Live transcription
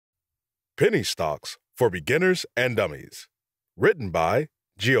Penny Stocks for Beginners and Dummies. Written by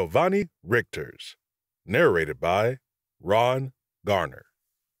Giovanni Rigters. Narrated by Ron Garner.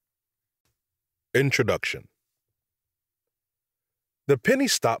 Introduction. The penny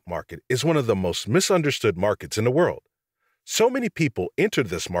stock market is one of the most misunderstood markets in the world. So many people enter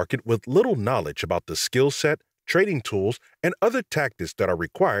this market with little knowledge about the skill set, trading tools, and other tactics that are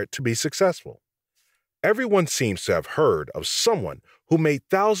required to be successful. Everyone seems to have heard of someone who made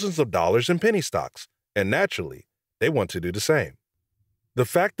thousands of dollars in penny stocks, and naturally, they want to do the same. The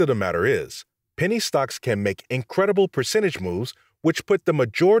fact of the matter is, penny stocks can make incredible percentage moves which put the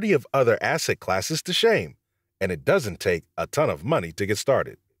majority of other asset classes to shame, and it doesn't take a ton of money to get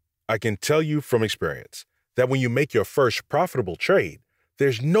started. I can tell you from experience that when you make your first profitable trade,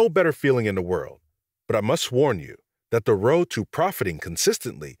 there's no better feeling in the world. But I must warn you that the road to profiting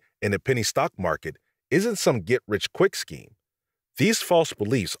consistently in the penny stock market isn't some get-rich-quick scheme. These false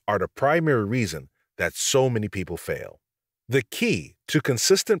beliefs are the primary reason that so many people fail. The key to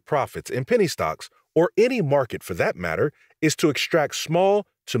consistent profits in penny stocks, or any market for that matter, is to extract small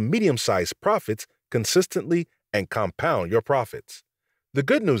to medium-sized profits consistently and compound your profits. The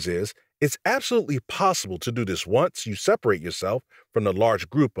good news is, it's absolutely possible to do this once you separate yourself from the large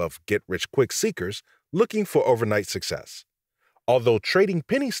group of get-rich-quick seekers looking for overnight success. Although trading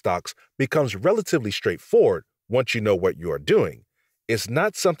penny stocks becomes relatively straightforward once you know what you are doing, it's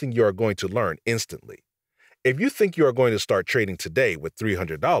not something you are going to learn instantly. If you think you are going to start trading today with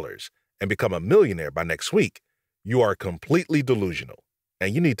 $300 and become a millionaire by next week, you are completely delusional,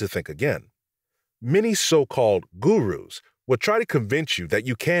 and you need to think again. Many so-called gurus will try to convince you that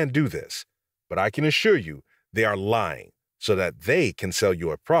you can do this, but I can assure you they are lying so that they can sell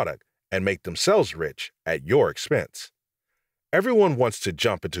you a product and make themselves rich at your expense. Everyone wants to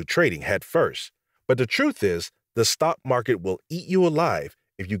jump into trading head first, but the truth is the stock market will eat you alive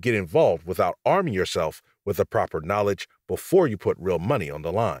if you get involved without arming yourself with the proper knowledge before you put real money on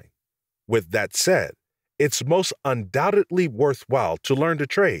the line. With that said, it's most undoubtedly worthwhile to learn to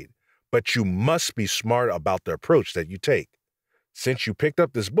trade, but you must be smart about the approach that you take. Since you picked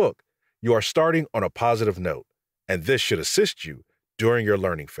up this book, you are starting on a positive note, and this should assist you during your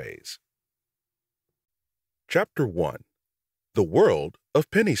learning phase. Chapter 1. The World of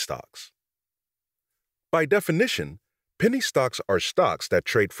Penny Stocks. By definition, penny stocks are stocks that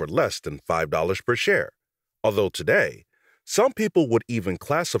trade for less than $5 per share, although today, some people would even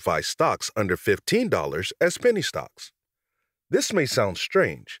classify stocks under $15 as penny stocks. This may sound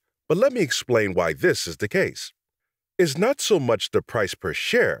strange, but let me explain why this is the case. It's not so much the price per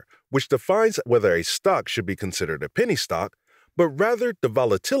share which defines whether a stock should be considered a penny stock, but rather the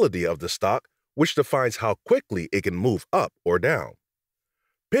volatility of the stock which defines how quickly it can move up or down.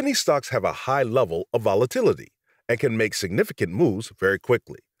 Penny stocks have a high level of volatility and can make significant moves very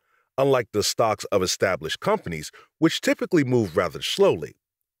quickly, unlike the stocks of established companies, which typically move rather slowly.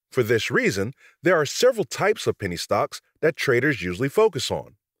 For this reason, there are several types of penny stocks that traders usually focus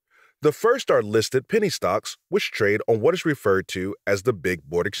on. The first are listed penny stocks, which trade on what is referred to as the Big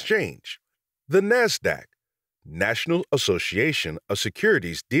Board Exchange, the NASDAQ, National Association of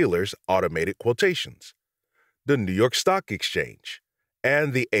Securities Dealers Automated Quotations, the New York Stock Exchange,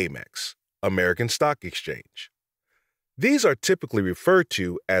 and the AMEX, American Stock Exchange. These are typically referred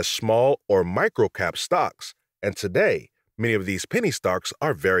to as small or micro-cap stocks, and today, many of these penny stocks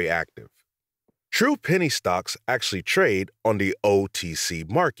are very active. True penny stocks actually trade on the OTC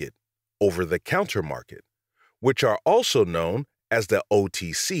market, over-the-counter market, which are also known as the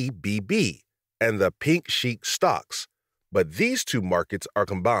OTCBB and the pink sheet stocks, but these two markets are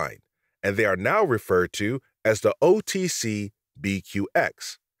combined, and they are now referred to as the OTCBQX.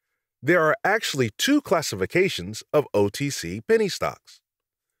 There are actually two classifications of OTC penny stocks.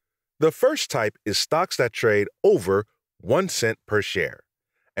 The first type is stocks that trade over 1 cent per share,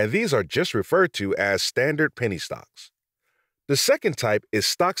 and these are just referred to as standard penny stocks. The second type is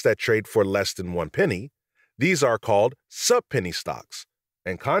stocks that trade for less than 1 penny. These are called sub-penny stocks,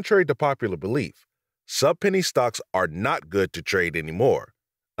 and contrary to popular belief, sub-penny stocks are not good to trade anymore,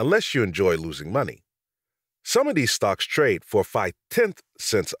 unless you enjoy losing money. Some of these stocks trade for 5/10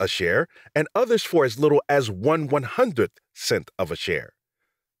 cents a share, and others for as little as 1/100th cent of a share.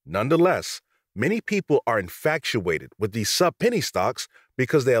 Nonetheless, many people are infatuated with these sub-penny stocks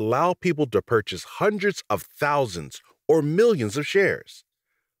because they allow people to purchase hundreds of thousands or millions of shares.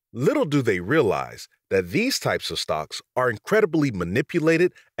 Little do they realize that these types of stocks are incredibly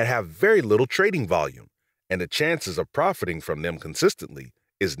manipulated and have very little trading volume, and the chances of profiting from them consistently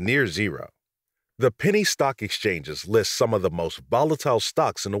is near zero. The penny stock exchanges list some of the most volatile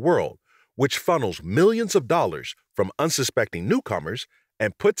stocks in the world, which funnels millions of dollars from unsuspecting newcomers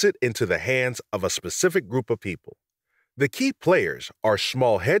and puts it into the hands of a specific group of people. The key players are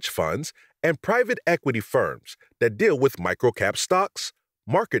small hedge funds and private equity firms that deal with microcap stocks,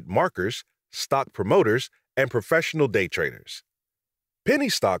 market markers, stock promoters, and professional day traders. Penny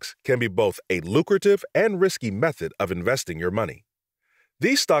stocks can be both a lucrative and risky method of investing your money.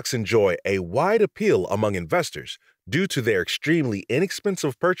 These stocks enjoy a wide appeal among investors due to their extremely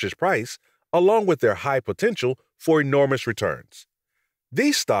inexpensive purchase price, along with their high potential for enormous returns.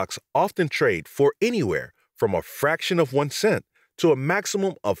 These stocks often trade for anywhere from a fraction of 1 cent to a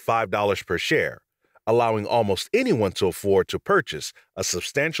maximum of $5 per share, allowing almost anyone to afford to purchase a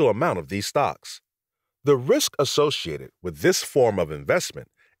substantial amount of these stocks. The risk associated with this form of investment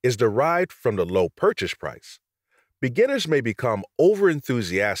is derived from the low purchase price. Beginners may become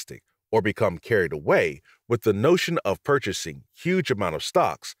overenthusiastic or become carried away with the notion of purchasing huge amount of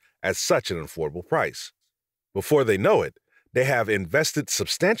stocks at such an affordable price. Before they know it, they have invested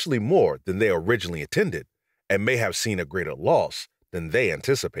substantially more than they originally intended and may have seen a greater loss than they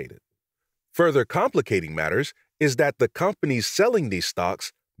anticipated. Further complicating matters is that the companies selling these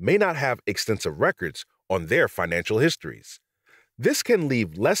stocks may not have extensive records on their financial histories. This can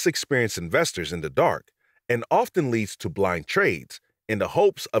leave less experienced investors in the dark and often leads to blind trades in the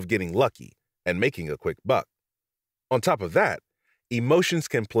hopes of getting lucky and making a quick buck. On top of that, emotions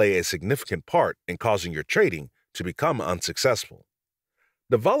can play a significant part in causing your trading to become unsuccessful.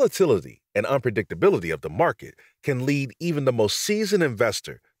 The volatility and unpredictability of the market can lead even the most seasoned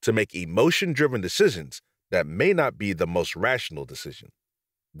investor to make emotion-driven decisions that may not be the most rational decision.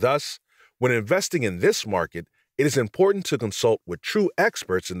 Thus, when investing in this market, it is important to consult with true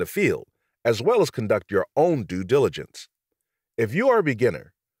experts in the field, as well as conduct your own due diligence. If you are a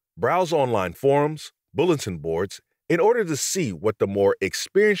beginner, browse online forums, bulletin boards, in order to see what the more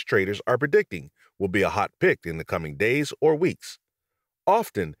experienced traders are predicting will be a hot pick in the coming days or weeks.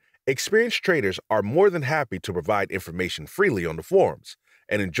 Often, experienced traders are more than happy to provide information freely on the forums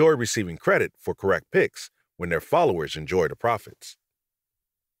and enjoy receiving credit for correct picks when their followers enjoy the profits.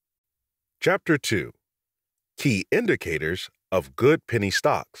 Chapter 2. Key Indicators of Good Penny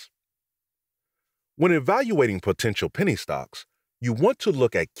Stocks. When evaluating potential penny stocks, you want to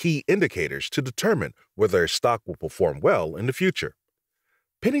look at key indicators to determine whether a stock will perform well in the future.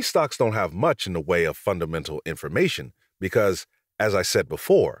 Penny stocks don't have much in the way of fundamental information because, as I said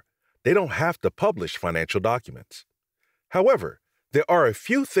before, they don't have to publish financial documents. However, there are a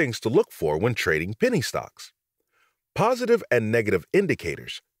few things to look for when trading penny stocks. Positive and negative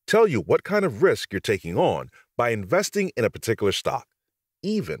indicators tell you what kind of risk you're taking on by investing in a particular stock,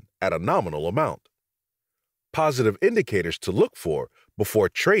 even at a nominal amount. Positive indicators to look for before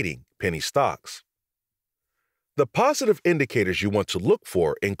trading penny stocks. The positive indicators you want to look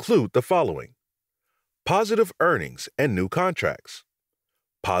for include the following: positive earnings and new contracts,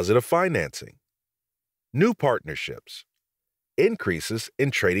 positive financing, new partnerships, increases in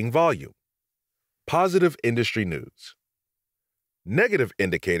trading volume, positive industry news. Negative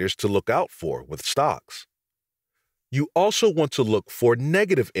indicators to look out for with stocks. You also want to look for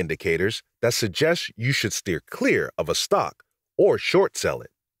negative indicators that suggest you should steer clear of a stock or short sell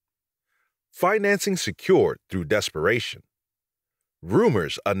it. Financing secured through desperation.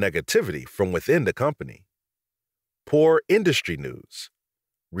 Rumors of negativity from within the company. Poor industry news.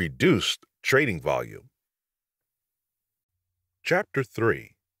 Reduced trading volume. Chapter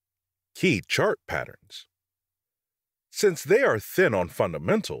 3. Key chart patterns. Since they are thin on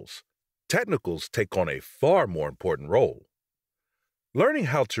fundamentals, technicals take on a far more important role. Learning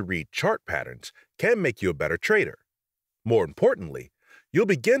how to read chart patterns can make you a better trader. More importantly, you'll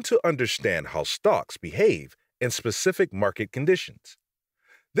begin to understand how stocks behave in specific market conditions.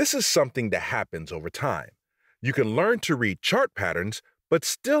 This is something that happens over time. You can learn to read chart patterns but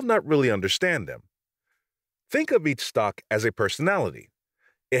still not really understand them. Think of each stock as a personality.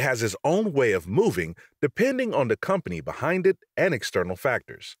 It has its own way of moving depending on the company behind it and external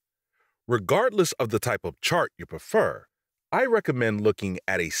factors. Regardless of the type of chart you prefer, I recommend looking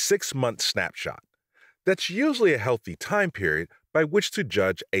at a 6-month snapshot. That's usually a healthy time period by which to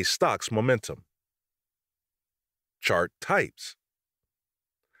judge a stock's momentum. Chart types.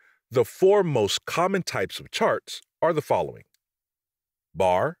 The 4 most common types of charts are the following: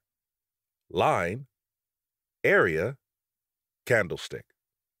 bar, line, area, candlestick.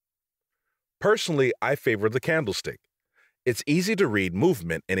 Personally, I favor the candlestick. It's easy to read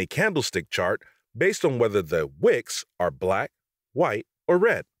movement in a candlestick chart based on whether the wicks are black, white, or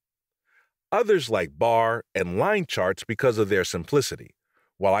red. Others like bar and line charts because of their simplicity,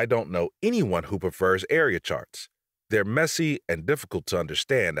 while I don't know anyone who prefers area charts. They're messy and difficult to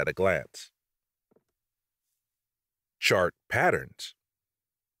understand at a glance. Chart patterns.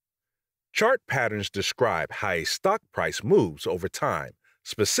 Chart patterns describe how a stock price moves over time,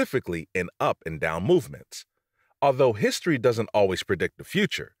 specifically in up and down movements. Although history doesn't always predict the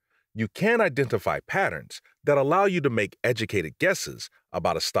future, you can identify patterns that allow you to make educated guesses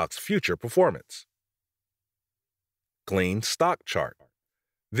about a stock's future performance. Clean stock chart.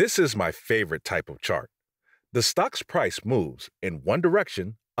 This is my favorite type of chart. The stock's price moves in one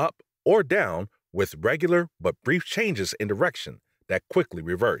direction, up or down, with regular but brief changes in direction that quickly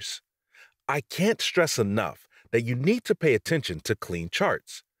reverse. I can't stress enough that you need to pay attention to clean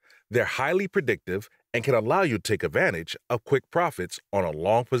charts. They're highly predictive and can allow you to take advantage of quick profits on a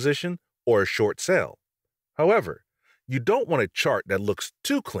long position or a short sale. However, you don't want a chart that looks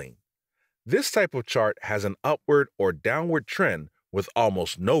too clean. This type of chart has an upward or downward trend with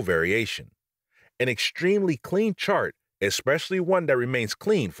almost no variation. An extremely clean chart, especially one that remains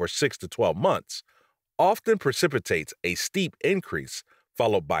clean for 6 to 12 months, often precipitates a steep increase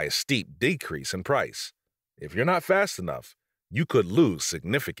followed by a steep decrease in price. If you're not fast enough, you could lose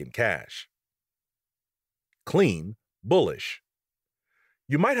significant cash. Clean, bullish.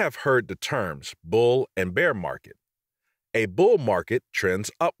 You might have heard the terms bull and bear market. A bull market trends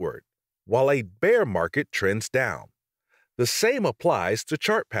upward, while a bear market trends down. The same applies to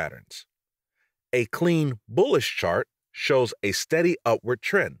chart patterns. A clean, bullish chart shows a steady upward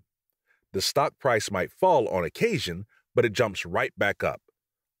trend. The stock price might fall on occasion, but it jumps right back up,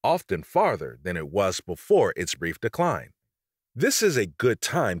 often farther than it was before its brief decline. This is a good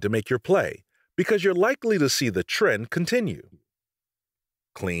time to make your play because you're likely to see the trend continue.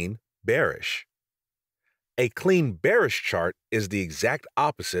 Clean, bearish. A clean bearish chart is the exact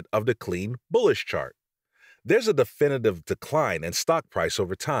opposite of the clean bullish chart. There's a definitive decline in stock price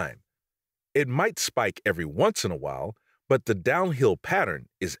over time. It might spike every once in a while, but the downhill pattern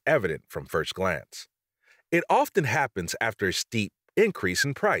is evident from first glance. It often happens after a steep increase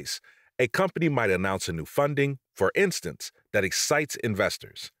in price. A company might announce a new funding, for instance, that excites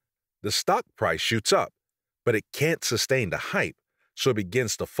investors. The stock price shoots up, but it can't sustain the hype, so it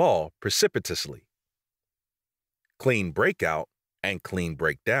begins to fall precipitously. Clean breakout and clean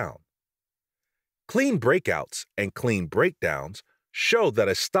breakdown. Clean breakouts and clean breakdowns show that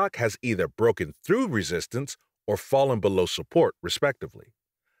a stock has either broken through resistance or fallen below support, respectively.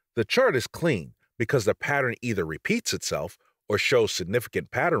 The chart is clean because the pattern either repeats itself or shows significant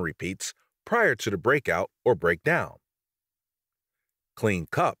pattern repeats prior to the breakout or breakdown. Clean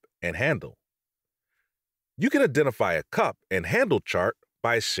cup and handle. You can identify a cup and handle chart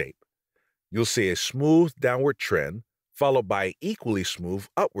by its shape. You'll see a smooth downward trend followed by an equally smooth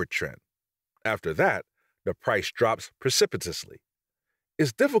upward trend. After that, the price drops precipitously.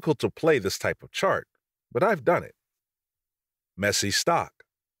 It's difficult to play this type of chart, but I've done it. Messy stock.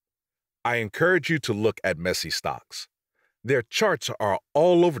 I encourage you to look at messy stocks. Their charts are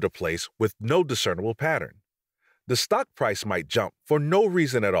all over the place with no discernible pattern. The stock price might jump for no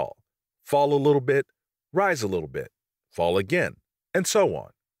reason at all, fall a little bit, rise a little bit, fall again, and so on.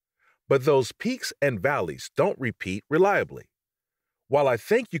 But those peaks and valleys don't repeat reliably. While I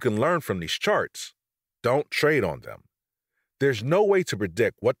think you can learn from these charts, don't trade on them. There's no way to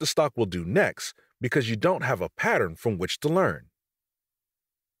predict what the stock will do next because you don't have a pattern from which to learn.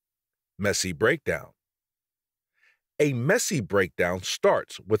 Messy breakdown. A messy breakdown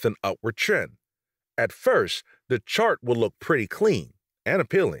starts with an upward trend. At first, the chart will look pretty clean and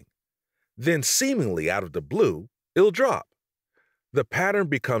appealing. Then, seemingly out of the blue, it'll drop. The pattern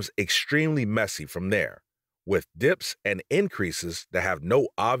becomes extremely messy from there, with dips and increases that have no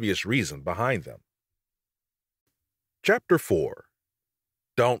obvious reason behind them. Chapter 4.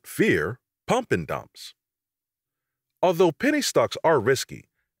 Don't fear pump and dumps. Although penny stocks are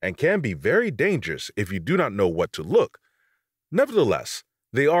risky and can be very dangerous if you do not know what to look, nevertheless,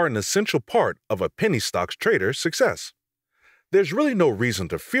 they are an essential part of a penny stocks trader's success. There's really no reason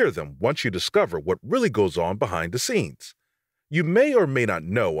to fear them once you discover what really goes on behind the scenes. You may or may not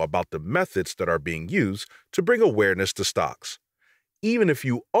know about the methods that are being used to bring awareness to stocks. Even if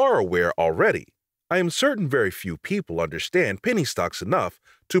you are aware already, I am certain very few people understand penny stocks enough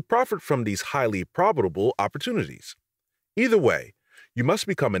to profit from these highly profitable opportunities. Either way, you must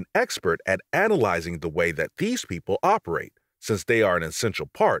become an expert at analyzing the way that these people operate, since they are an essential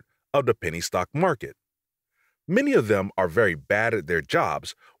part of the penny stock market. Many of them are very bad at their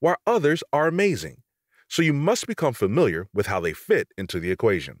jobs, while others are amazing, so you must become familiar with how they fit into the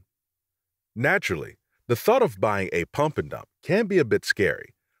equation. Naturally, the thought of buying a pump and dump can be a bit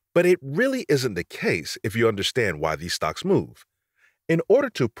scary, but it really isn't the case if you understand why these stocks move. In order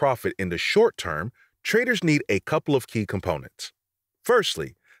to profit in the short term, traders need a couple of key components.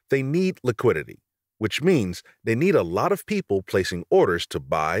 Firstly, they need liquidity, which means they need a lot of people placing orders to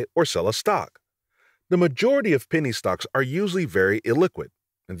buy or sell a stock. The majority of penny stocks are usually very illiquid,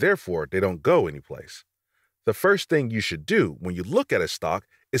 and therefore they don't go anyplace. The first thing you should do when you look at a stock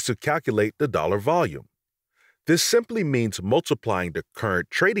is to calculate the dollar volume. This simply means multiplying the current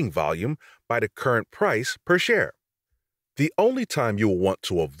trading volume by the current price per share. The only time you will want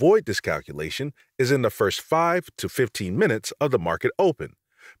to avoid this calculation is in the first 5 to 15 minutes of the market open,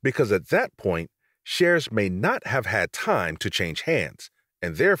 because at that point, shares may not have had time to change hands,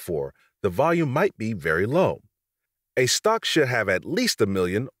 and therefore, the volume might be very low. A stock should have at least $1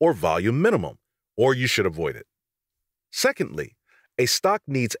 million or volume minimum, or you should avoid it. Secondly, a stock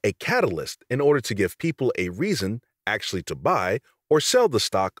needs a catalyst in order to give people a reason actually to buy or sell the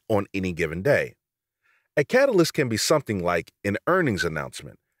stock on any given day. A catalyst can be something like an earnings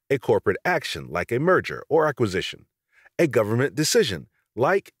announcement, a corporate action like a merger or acquisition, a government decision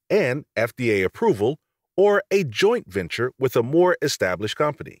like an FDA approval, or a joint venture with a more established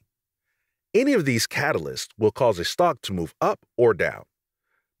company. Any of these catalysts will cause a stock to move up or down.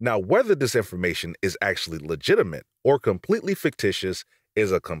 Now, whether this information is actually legitimate or completely fictitious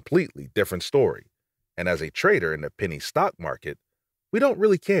is a completely different story. And as a trader in the penny stock market, we don't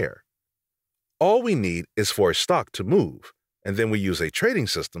really care. All we need is for a stock to move, and then we use a trading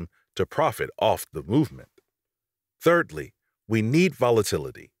system to profit off the movement. Thirdly, we need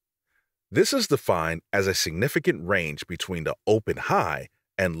volatility. This is defined as a significant range between the open high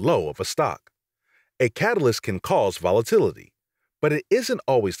and low of a stock. A catalyst can cause volatility, but it isn't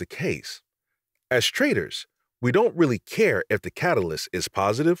always the case. As traders, we don't really care if the catalyst is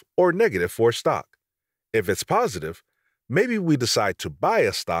positive or negative for a stock. If it's positive, maybe we decide to buy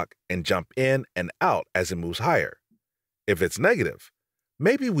a stock and jump in and out as it moves higher. If it's negative,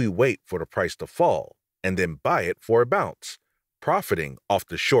 maybe we wait for the price to fall and then buy it for a bounce, profiting off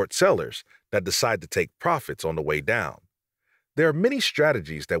the short sellers that decide to take profits on the way down. There are many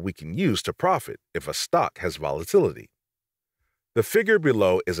strategies that we can use to profit if a stock has volatility. The figure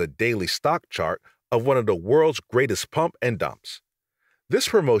below is a daily stock chart of one of the world's greatest pump and dumps. This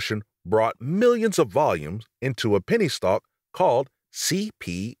promotion brought millions of volumes into a penny stock called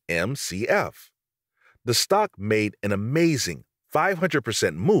CPMCF. The stock made an amazing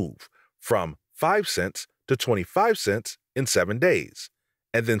 500% move from 5 cents to 25 cents in 7 days,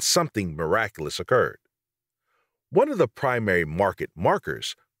 and then something miraculous occurred. One of the primary market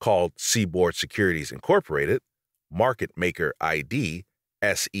markers, called Seaboard Securities Incorporated, Market Maker ID,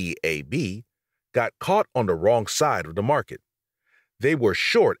 SEAB, got caught on the wrong side of the market. They were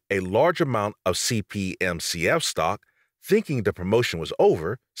short a large amount of CPMCF stock, thinking the promotion was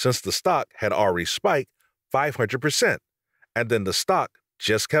over since the stock had already spiked 500%, and then the stock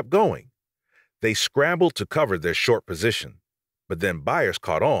just kept going. They scrambled to cover their short position, but then buyers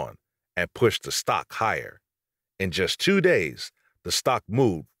caught on and pushed the stock higher. In just 2 days, the stock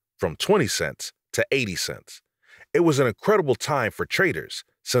moved from 20 cents to 80 cents. It was an incredible time for traders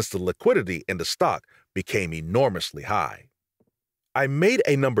since the liquidity in the stock became enormously high. I made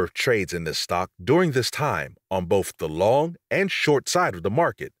a number of trades in this stock during this time on both the long and short side of the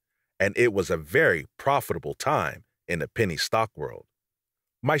market, and it was a very profitable time in the penny stock world.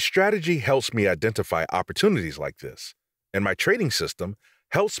 My strategy helps me identify opportunities like this, and my trading system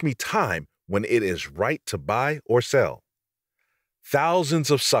helps me time when it is right to buy or sell. Thousands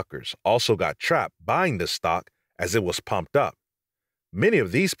of suckers also got trapped buying this stock as it was pumped up. Many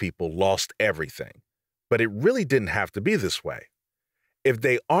of these people lost everything, but it really didn't have to be this way. If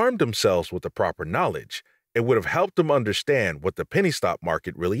they armed themselves with the proper knowledge, it would have helped them understand what the penny stock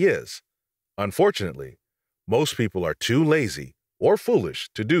market really is. Unfortunately, most people are too lazy or foolish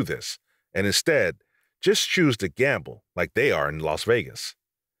to do this, and instead just choose to gamble like they are in Las Vegas.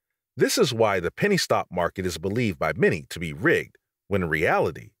 This is why the penny stock market is believed by many to be rigged, when in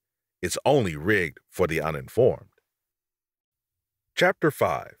reality, it's only rigged for the uninformed. Chapter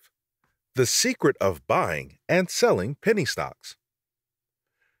 5. The Secret of Buying and Selling Penny Stocks.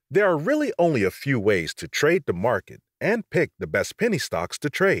 There are really only a few ways to trade the market and pick the best penny stocks to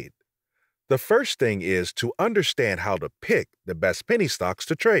trade. The first thing is to understand how to pick the best penny stocks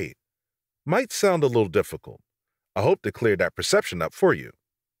to trade. Might sound a little difficult. I hope to clear that perception up for you.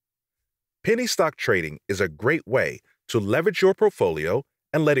 Penny stock trading is a great way to leverage your portfolio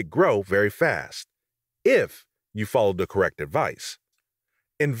and let it grow very fast, if you follow the correct advice.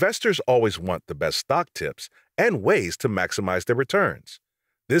 Investors always want the best stock tips and ways to maximize their returns.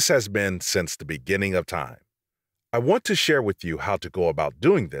 This has been since the beginning of time. I want to share with you how to go about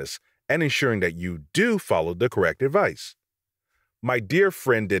doing this and ensuring that you do follow the correct advice. My dear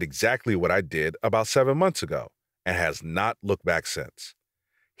friend did exactly what I did about 7 months ago and has not looked back since.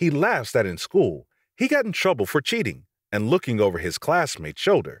 He laughs that in school, He got in trouble for cheating and looking over his classmate's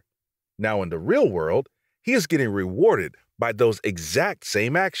shoulder. Now, in the real world, he is getting rewarded by those exact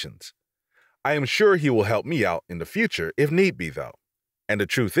same actions. I am sure he will help me out in the future if need be, though. And the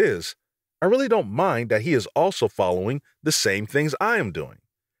truth is, I really don't mind that he is also following the same things I am doing.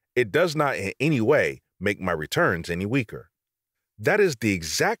 It does not in any way make my returns any weaker. That is the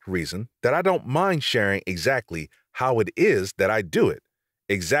exact reason that I don't mind sharing exactly how it is that I do it,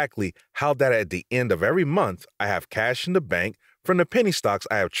 exactly how that at the end of every month I have cash in the bank from the penny stocks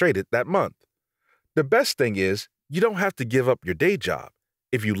I have traded that month. The best thing is you don't have to give up your day job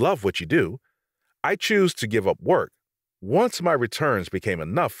if you love what you do. I choose to give up work once my returns became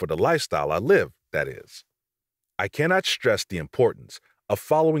enough for the lifestyle I live, that is. I cannot stress the importance of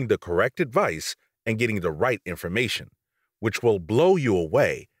following the correct advice and getting the right information, which will blow you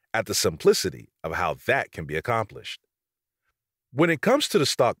away at the simplicity of how that can be accomplished. When it comes to the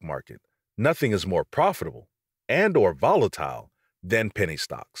stock market, nothing is more profitable and/or volatile than penny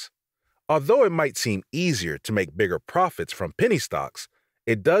stocks. Although it might seem easier to make bigger profits from penny stocks,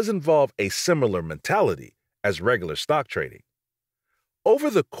 it does involve a similar mentality as regular stock trading. Over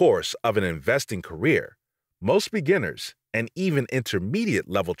the course of an investing career, most beginners and even intermediate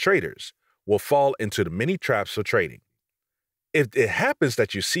level traders will fall into the many traps of trading. If it happens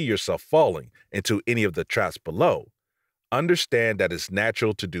that you see yourself falling into any of the traps below, understand that it's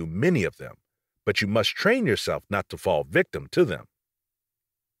natural to do many of them, but you must train yourself not to fall victim to them.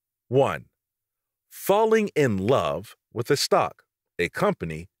 1. Falling in love with a stock, a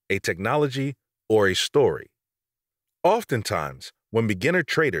company, a technology, or a story. Oftentimes, when beginner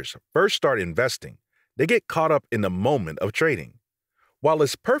traders first start investing, they get caught up in the moment of trading. While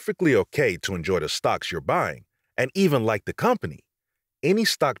it's perfectly okay to enjoy the stocks you're buying and even like the company, any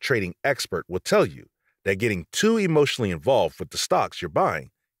stock trading expert will tell you that getting too emotionally involved with the stocks you're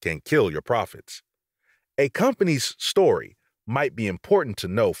buying can kill your profits. A company's story might be important to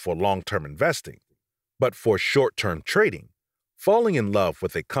know for long-term investing, but for short-term trading, falling in love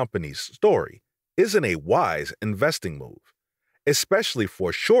with a company's story isn't a wise investing move, especially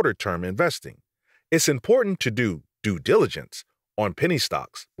for shorter-term investing. It's important to do due diligence on penny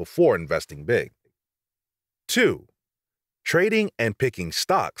stocks before investing big. 2. Trading and picking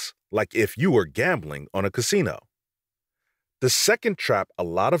stocks like if you were gambling on a casino. The second trap a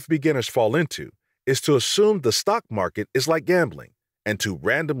lot of beginners fall into is to assume the stock market is like gambling and to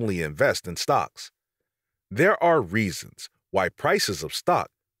randomly invest in stocks. There are reasons why prices of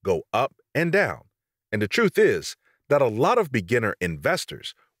stock go up and down, and the truth is that a lot of beginner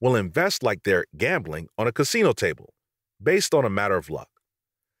investors will invest like they're gambling on a casino table, based on a matter of luck.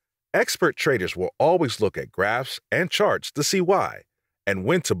 Expert traders will always look at graphs and charts to see why and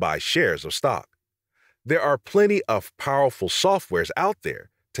when to buy shares of stock. There are plenty of powerful softwares out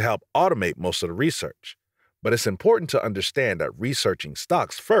there to help automate most of the research, but it's important to understand that researching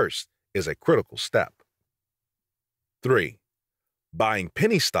stocks first is a critical step. 3. Buying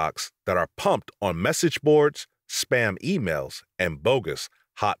penny stocks that are pumped on message boards, spam emails, and bogus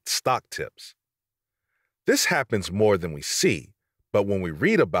hot stock tips. This happens more than we see, but when we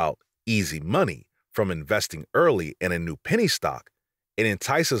read about easy money from investing early in a new penny stock, it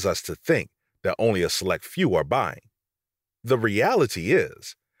entices us to think that only a select few are buying. The reality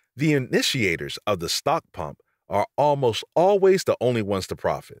is, the initiators of the stock pump are almost always the only ones to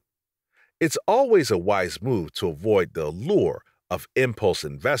profit. It's always a wise move to avoid the allure of impulse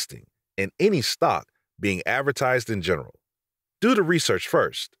investing in any stock being advertised in general. Do the research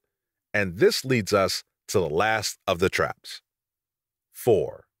first, and this leads us to the last of the traps.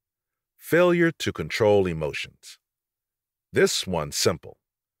 4. Failure to control emotions. This one's simple.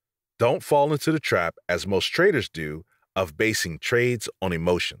 Don't fall into the trap, as most traders do, of basing trades on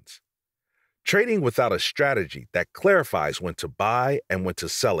emotions. Trading without a strategy that clarifies when to buy and when to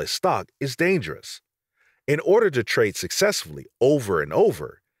sell a stock is dangerous. In order to trade successfully over and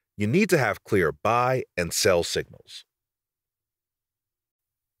over, you need to have clear buy and sell signals.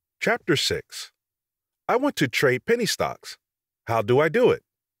 Chapter 6. I want to trade penny stocks. How do I do it?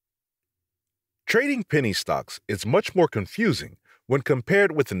 Trading penny stocks is much more confusing when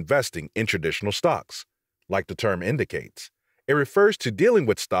compared with investing in traditional stocks. Like the term indicates, it refers to dealing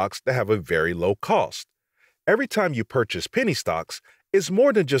with stocks that have a very low cost. Every time you purchase penny stocks, it's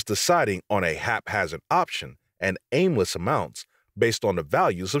more than just deciding on a haphazard option and aimless amounts based on the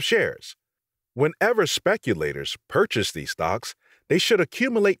values of shares. Whenever speculators purchase these stocks, they should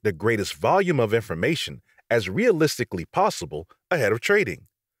accumulate the greatest volume of information as realistically possible ahead of trading.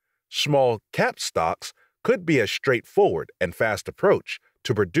 Small cap stocks could be a straightforward and fast approach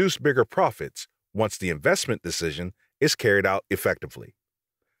to produce bigger profits once the investment decision is carried out effectively.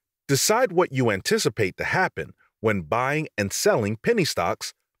 Decide what you anticipate to happen when buying and selling penny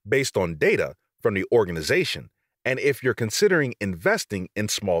stocks based on data from the organization, and if you're considering investing in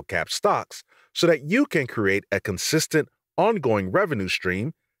small cap stocks so that you can create a consistent, ongoing revenue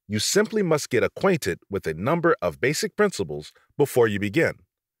stream, you simply must get acquainted with a number of basic principles before you begin.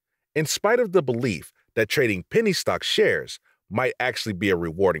 In spite of the belief that trading penny stock shares might actually be a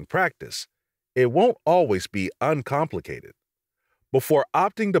rewarding practice, it won't always be uncomplicated. Before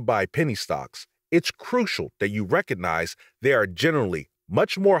opting to buy penny stocks, it's crucial that you recognize they are generally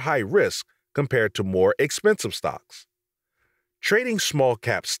much more high risk compared to more expensive stocks. Trading small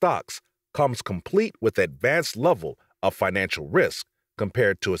cap stocks comes complete with advanced level of financial risk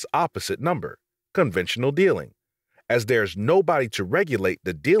compared to its opposite number, conventional dealing, as there's nobody to regulate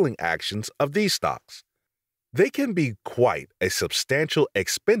the dealing actions of these stocks. They can be quite a substantial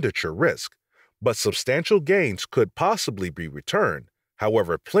expenditure risk, but substantial gains could possibly be returned.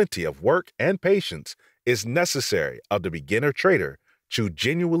 However, plenty of work and patience is necessary of the beginner trader to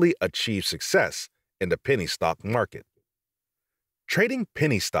genuinely achieve success in the penny stock market. Trading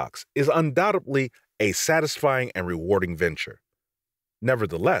penny stocks is undoubtedly a satisfying and rewarding venture.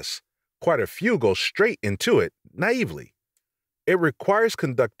 Nevertheless, quite a few go straight into it naively. It requires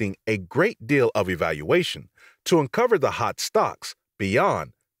conducting a great deal of evaluation to uncover the hot stocks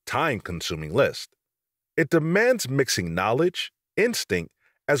beyond time-consuming list. It demands mixing knowledge, instinct,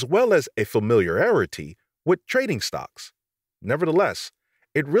 as well as a familiarity with trading stocks. Nevertheless,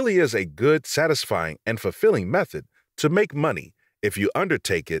 it really is a good, satisfying, and fulfilling method to make money if you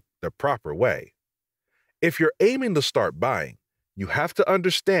undertake it the proper way. If you're aiming to start buying, you have to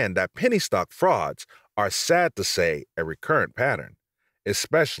understand that penny stock frauds are, sad to say, a recurrent pattern,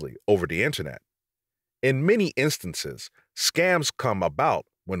 especially over the internet. In many instances, scams come about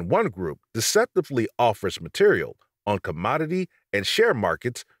when one group deceptively offers material on commodity and share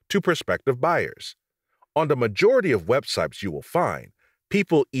markets to prospective buyers. On the majority of websites you will find,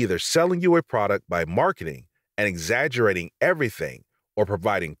 people either selling you a product by marketing and exaggerating everything or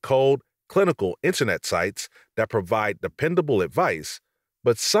providing cold, clinical internet sites that provide dependable advice,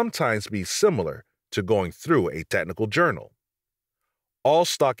 but sometimes be similar to going through a technical journal. All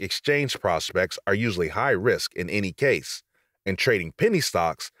stock exchange prospects are usually high risk in any case, and trading penny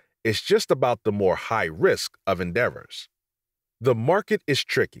stocks is just about the more high risk of endeavors. The market is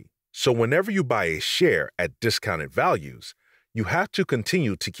tricky, so whenever you buy a share at discounted values, you have to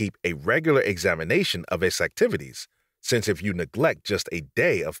continue to keep a regular examination of its activities, since if you neglect just a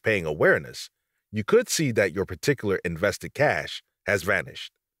day of paying awareness, you could see that your particular invested cash has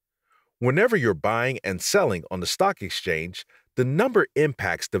vanished. Whenever you're buying and selling on the stock exchange, the number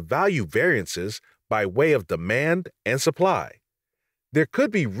impacts the value variances by way of demand and supply. There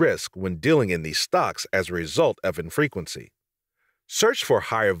could be risk when dealing in these stocks as a result of infrequency. Search for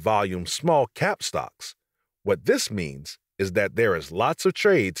higher volume small cap stocks. What this means is that there is lots of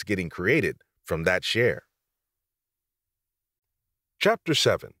trades getting created from that share. Chapter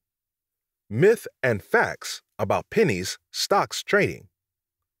 7. Myth and Facts about Pennies Stocks Trading.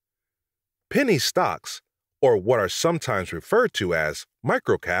 Penny stocks, or what are sometimes referred to as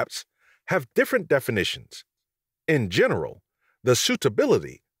microcaps, have different definitions. In general, the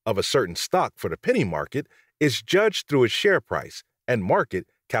suitability of a certain stock for the penny market is judged through its share price and market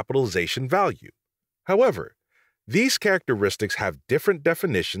capitalization value. However, these characteristics have different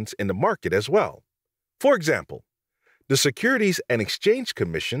definitions in the market as well. For example, the Securities and Exchange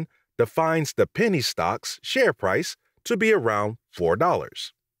Commission defines the penny stock's share price to be around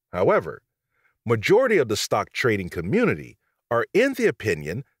 $4. However, majority of the stock trading community are in the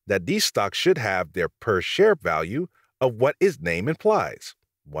opinion that these stocks should have their per share value of what its name implies,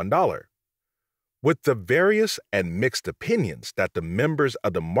 $1. With the various and mixed opinions that the members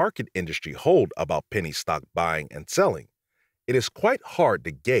of the market industry hold about penny stock buying and selling, it is quite hard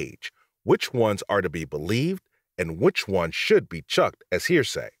to gauge which ones are to be believed and which ones should be chucked as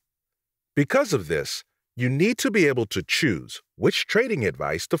hearsay. Because of this, you need to be able to choose which trading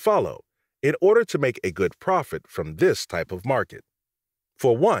advice to follow in order to make a good profit from this type of market.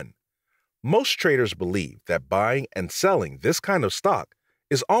 For one, most traders believe that buying and selling this kind of stock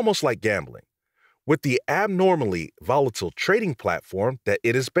is almost like gambling, with the abnormally volatile trading platform that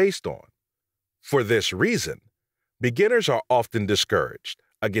it is based on. For this reason, beginners are often discouraged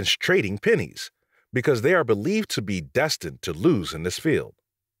against trading pennies because they are believed to be destined to lose in this field.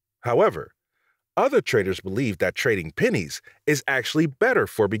 However, other traders believe that trading pennies is actually better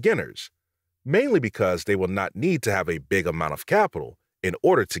for beginners, mainly because they will not need to have a big amount of capital in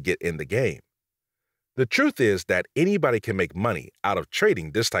order to get in the game. The truth is that anybody can make money out of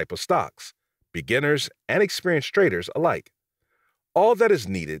trading this type of stocks, beginners and experienced traders alike. All that is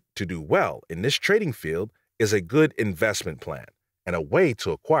needed to do well in this trading field is a good investment plan and a way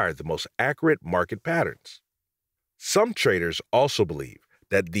to acquire the most accurate market patterns. Some traders also believe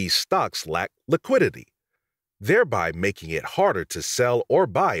that these stocks lack liquidity, thereby making it harder to sell or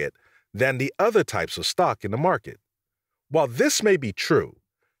buy it than the other types of stock in the market. While this may be true,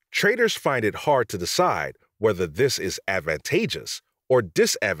 traders find it hard to decide whether this is advantageous or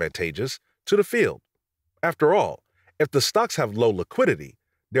disadvantageous to the field. After all, if the stocks have low liquidity,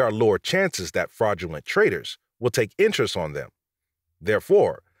 there are lower chances that fraudulent traders will take interest on them.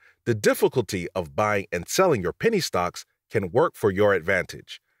 Therefore, the difficulty of buying and selling your penny stocks can work for your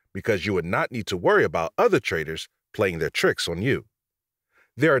advantage because you would not need to worry about other traders playing their tricks on you.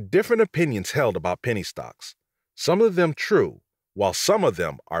 There are different opinions held about penny stocks, some of them true, while some of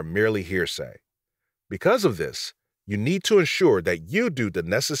them are merely hearsay. Because of this, you need to ensure that you do the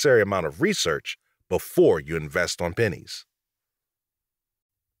necessary amount of research before you invest on pennies.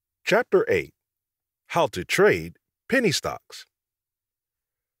 Chapter 8: How to Trade Penny Stocks.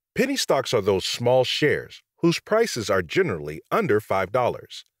 Penny stocks are those small shares whose prices are generally under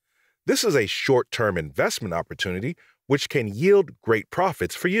 $5. This is a short-term investment opportunity which can yield great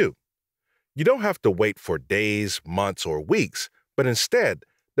profits for you. You don't have to wait for days, months, or weeks, but instead,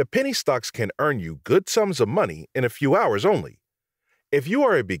 the penny stocks can earn you good sums of money in a few hours only. If you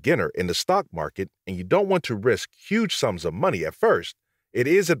are a beginner in the stock market and you don't want to risk huge sums of money at first, it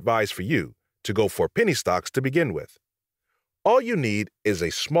is advised for you to go for penny stocks to begin with. All you need is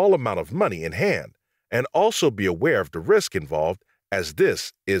a small amount of money in hand, and also be aware of the risk involved, as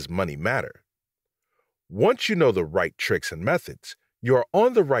this is money matter. Once you know the right tricks and methods, you are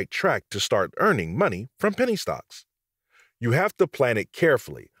on the right track to start earning money from penny stocks. You have to plan it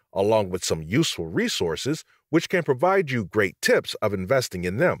carefully, along with some useful resources which can provide you great tips of investing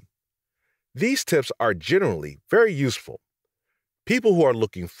in them. These tips are generally very useful. People who are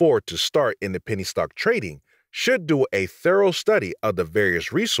looking forward to start in the penny stock trading should do a thorough study of the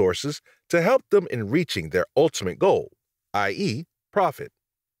various resources to help them in reaching their ultimate goal, i.e., profit.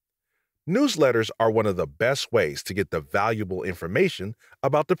 Newsletters are one of the best ways to get the valuable information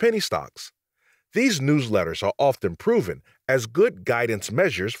about the penny stocks. These newsletters are often proven as good guidance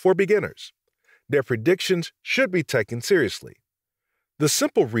measures for beginners. Their predictions should be taken seriously. The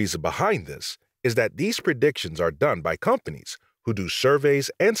simple reason behind this is that these predictions are done by companies who do surveys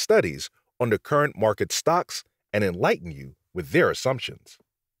and studies on the current market stocks and enlighten you with their assumptions.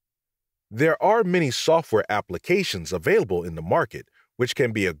 There are many software applications available in the market which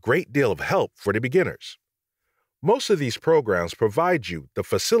can be a great deal of help for the beginners. Most of these programs provide you the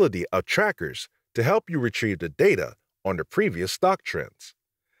facility of trackers to help you retrieve the data on the previous stock trends.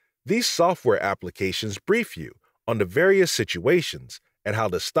 These software applications brief you on the various situations and how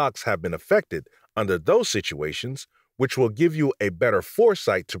the stocks have been affected under those situations, which will give you a better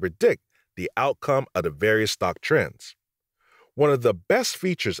foresight to predict the outcome of the various stock trends. One of the best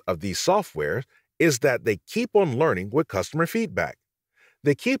features of these software is that they keep on learning with customer feedback.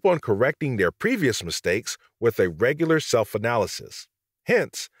 They keep on correcting their previous mistakes with a regular self-analysis.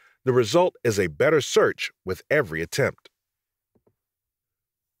 Hence, the result is a better search with every attempt.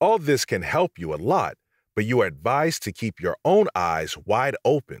 All this can help you a lot, but you are advised to keep your own eyes wide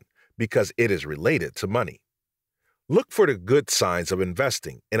open because it is related to money. Look for the good signs of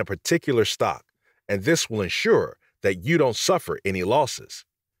investing in a particular stock, and this will ensure that you don't suffer any losses.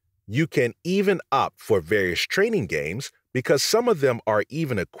 You can even opt for various training games because some of them are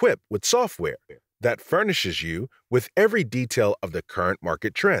even equipped with software that furnishes you with every detail of the current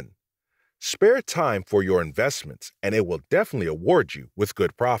market trend. Spare time for your investments, and it will definitely award you with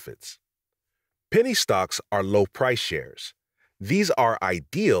good profits. Penny stocks are low-price shares. These are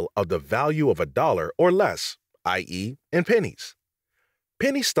ideal of the value of $1 or less, i.e., in pennies.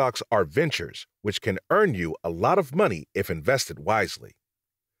 Penny stocks are ventures which can earn you a lot of money if invested wisely.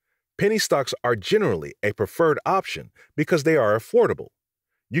 Penny stocks are generally a preferred option because they are affordable.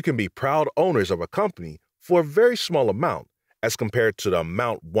 You can be proud owners of a company for a very small amount as compared to the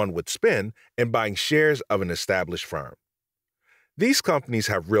amount one would spend in buying shares of an established firm. These companies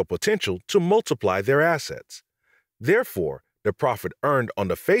have real potential to multiply their assets. Therefore, the profit earned on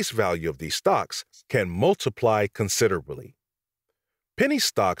the face value of these stocks can multiply considerably. Penny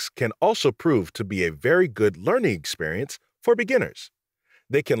stocks can also prove to be a very good learning experience for beginners.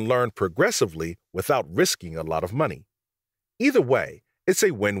 They can learn progressively without risking a lot of money. Either way, it's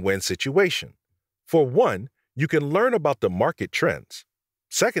a win-win situation. For one, you can learn about the market trends.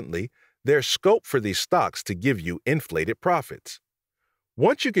 Secondly, there's scope for these stocks to give you inflated profits.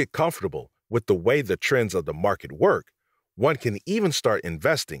 Once you get comfortable with the way the trends of the market work, one can even start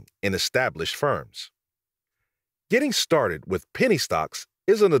investing in established firms. Getting started with penny stocks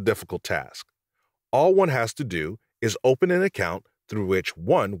isn't a difficult task. All one has to do is open an account through which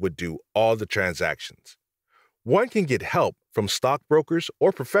one would do all the transactions. One can get help from stockbrokers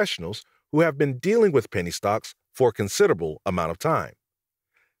or professionals who have been dealing with penny stocks for a considerable amount of time.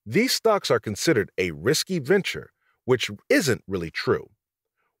 These stocks are considered a risky venture, which isn't really true.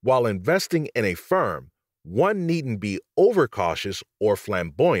 While investing in a firm, one needn't be overcautious or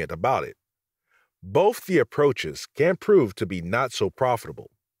flamboyant about it. Both the approaches can prove to be not so profitable.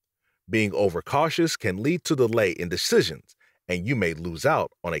 Being overcautious can lead to delay in decisions, and you may lose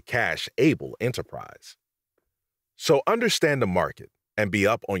out on a cash-able enterprise. So understand the market and be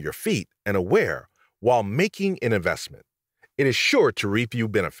up on your feet and aware while making an investment. It is sure to reap you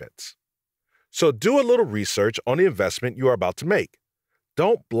benefits. So do a little research on the investment you are about to make.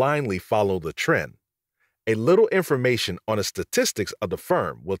 Don't blindly follow the trend. A little information on the statistics of the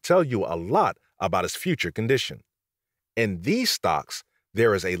firm will tell you a lot about its future condition. In these stocks,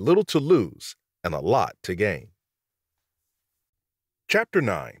 there is a little to lose and a lot to gain. Chapter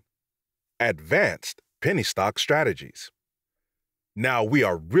 9. Advanced Penny Stock Strategies. Now we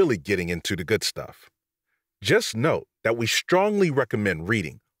are really getting into the good stuff. Just note that we strongly recommend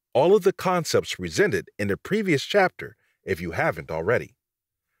reading all of the concepts presented in the previous chapter if you haven't already.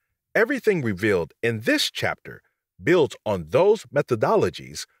 Everything revealed in this chapter builds on those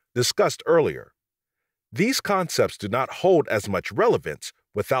methodologies discussed earlier. These concepts do not hold as much relevance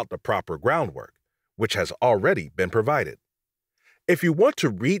without the proper groundwork, which has already been provided. If you want to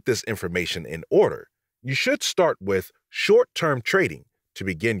read this information in order, you should start with short-term trading to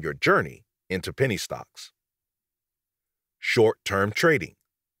begin your journey into penny stocks. Short-term trading.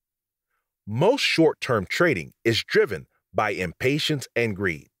 Most short-term trading is driven by impatience and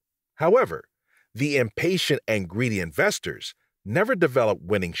greed. However, the impatient and greedy investors never develop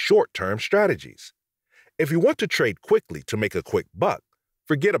winning short-term strategies. If you want to trade quickly to make a quick buck,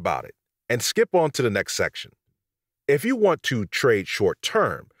 forget about it and skip on to the next section. If you want to trade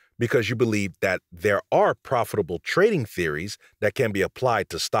short-term because you believe that there are profitable trading theories that can be applied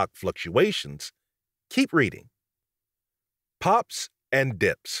to stock fluctuations, keep reading. Pops and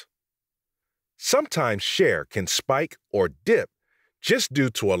dips. Sometimes share can spike or dip just due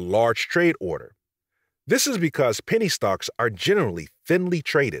to a large trade order. This is because penny stocks are generally thinly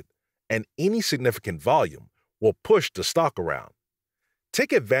traded, and any significant volume will push the stock around.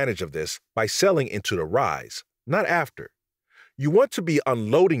 Take advantage of this by selling into the rise, not after. You want to be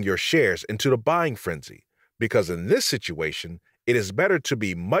unloading your shares into the buying frenzy, because in this situation, it is better to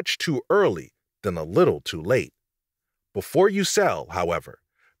be much too early than a little too late. Before you sell, however,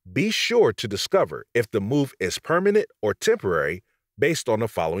 be sure to discover if the move is permanent or temporary based on the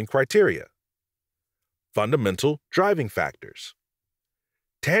following criteria. Fundamental driving factors.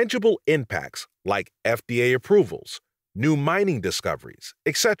 Tangible impacts like FDA approvals, new mining discoveries,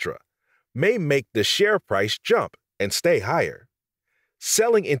 etc., may make the share price jump and stay higher.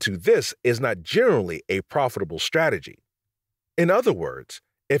 Selling into this is not generally a profitable strategy. In other words,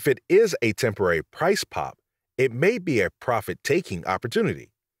 if it is a temporary price pop, it may be a profit-taking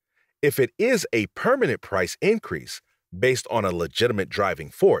opportunity. If it is a permanent price increase based on a legitimate driving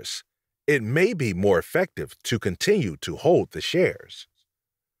force, it may be more effective to continue to hold the shares.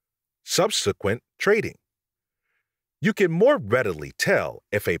 Subsequent trading. You can more readily tell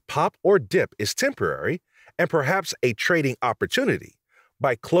if a pop or dip is temporary and perhaps a trading opportunity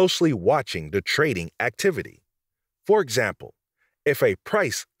by closely watching the trading activity. For example, if a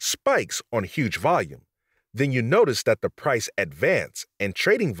price spikes on huge volume, then you notice that the price advance and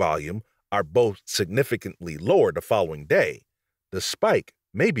trading volume are both significantly lower the following day. The spike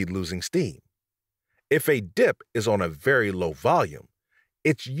may be losing steam. If a dip is on a very low volume,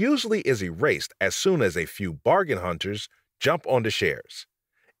 it usually is erased as soon as a few bargain hunters jump on the shares.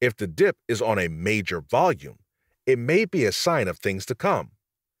 If the dip is on a major volume, it may be a sign of things to come.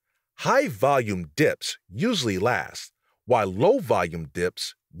 High-volume dips usually last, while low-volume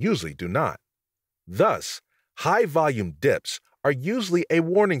dips usually do not. Thus, high-volume dips are usually a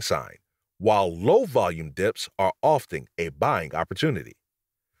warning sign, while low-volume dips are often a buying opportunity.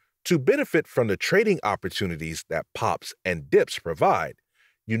 To benefit from the trading opportunities that pops and dips provide,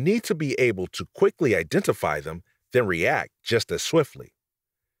 you need to be able to quickly identify them, then react just as swiftly.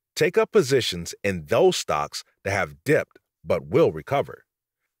 Take up positions in those stocks that have dipped but will recover.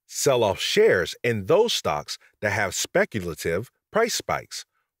 Sell off shares in those stocks that have speculative price spikes,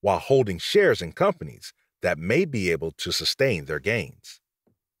 while holding shares in companies that may be able to sustain their gains.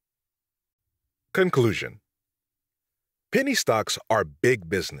 Conclusion. Penny stocks are big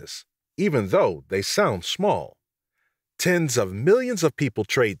business, even though they sound small. Tens of millions of people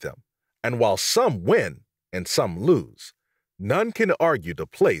trade them, and while some win, and some lose. None can argue the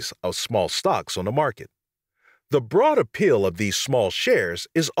place of small stocks on the market. The broad appeal of these small shares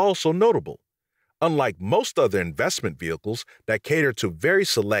is also notable. Unlike most other investment vehicles that cater to very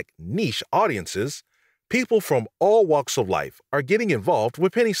select niche audiences, people from all walks of life are getting involved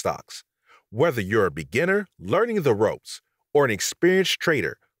with penny stocks. Whether you're a beginner learning the ropes or an experienced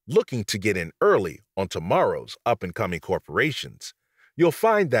trader looking to get in early on tomorrow's up-and-coming corporations, you'll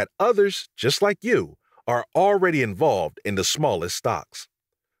find that others, just like you, are already involved in the smallest stocks.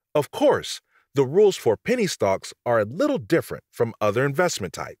 Of course, the rules for penny stocks are a little different from other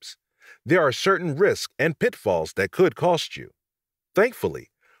investment types. There are certain risks and pitfalls that could cost you. Thankfully,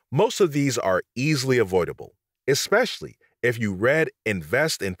 most of these are easily avoidable, especially if you read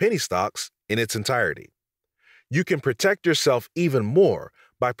Invest in Penny Stocks in its entirety. You can protect yourself even more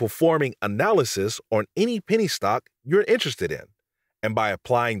by performing analysis on any penny stock you're interested in, and by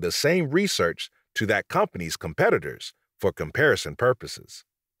applying the same research to that company's competitors for comparison purposes.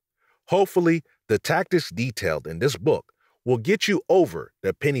 Hopefully, the tactics detailed in this book will get you over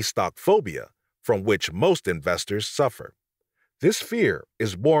the penny stock phobia from which most investors suffer. This fear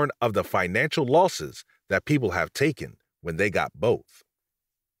is born of the financial losses that people have taken when they got both.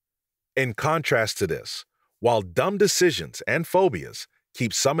 In contrast to this, while dumb decisions and phobias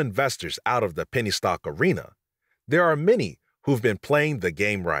keep some investors out of the penny stock arena, there are many who've been playing the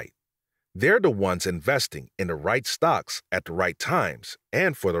game right. They're the ones investing in the right stocks at the right times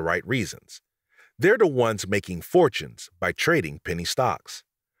and for the right reasons. They're the ones making fortunes by trading penny stocks.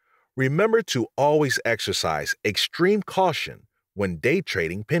 Remember to always exercise extreme caution when day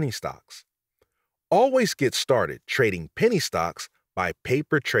trading penny stocks. Always get started trading penny stocks by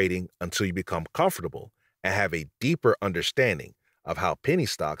paper trading until you become comfortable and have a deeper understanding of how penny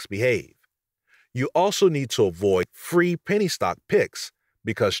stocks behave. You also need to avoid free penny stock picks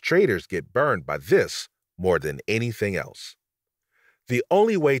because traders get burned by this more than anything else. The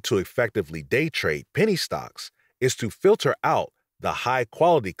only way to effectively day trade penny stocks is to filter out the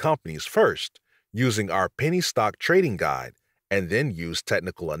high-quality companies first using our penny stock trading guide and then use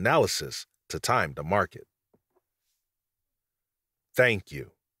technical analysis to time the market. Thank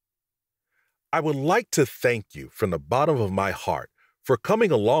you. I would like to thank you from the bottom of my heart for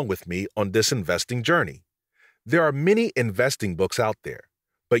coming along with me on this investing journey. There are many investing books out there,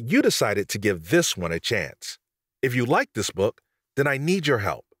 but you decided to give this one a chance. If you like this book, then I need your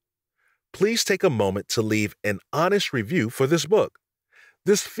help. Please take a moment to leave an honest review for this book.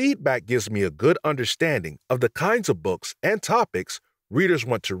 This feedback gives me a good understanding of the kinds of books and topics readers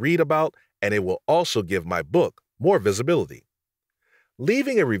want to read about, and it will also give my book more visibility.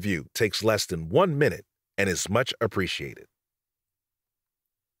 Leaving a review takes less than 1 minute and is much appreciated.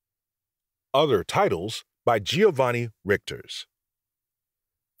 Other titles by Giovanni Rigters.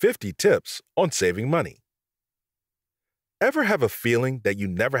 50 Tips on Saving Money. Ever have a feeling that you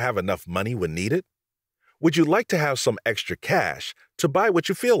never have enough money when needed? Would you like to have some extra cash to buy what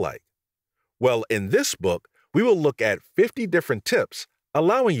you feel like? Well, in this book, we will look at 50 different tips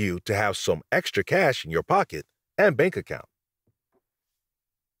allowing you to have some extra cash in your pocket and bank account.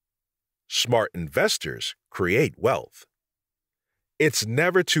 Smart investors create wealth. It's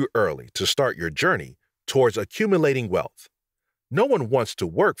never too early to start your journey towards accumulating wealth. No one wants to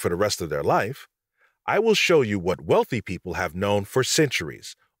work for the rest of their life. I will show you what wealthy people have known for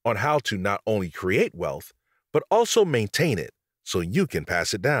centuries on how to not only create wealth, but also maintain it so you can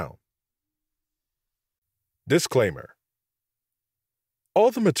pass it down. Disclaimer.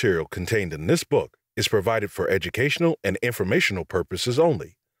 All the material contained in this book is provided for educational and informational purposes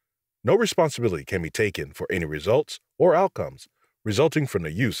only. No responsibility can be taken for any results or outcomes resulting from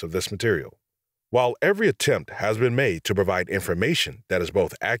the use of this material. While every attempt has been made to provide information that is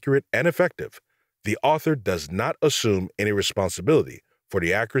both accurate and effective, the author does not assume any responsibility for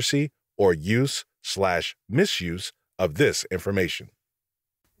the accuracy or use/misuse of this information.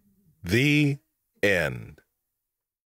 The end.